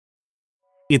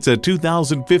It's a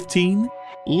 2015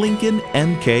 Lincoln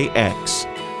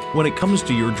MKX. When it comes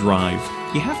to your drive,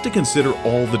 you have to consider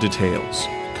all the details: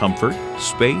 comfort,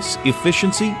 space,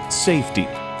 efficiency, safety.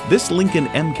 This Lincoln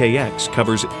MKX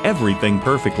covers everything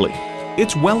perfectly.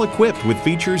 It's well equipped with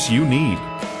features you need: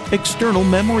 external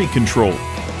memory control,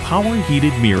 power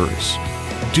heated mirrors,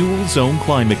 dual zone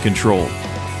climate control,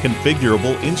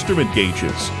 configurable instrument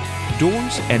gauges,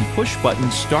 doors and push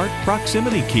button start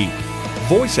proximity key,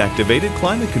 voice activated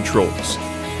climate controls,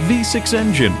 V6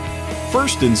 engine,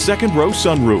 first and second row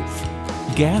sunroof,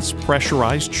 gas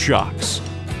pressurized shocks,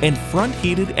 and front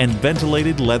heated and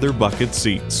ventilated leather bucket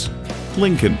seats.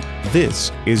 Lincoln,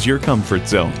 this is your comfort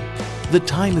zone. The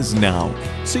time is now.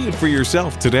 See it for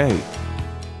yourself today.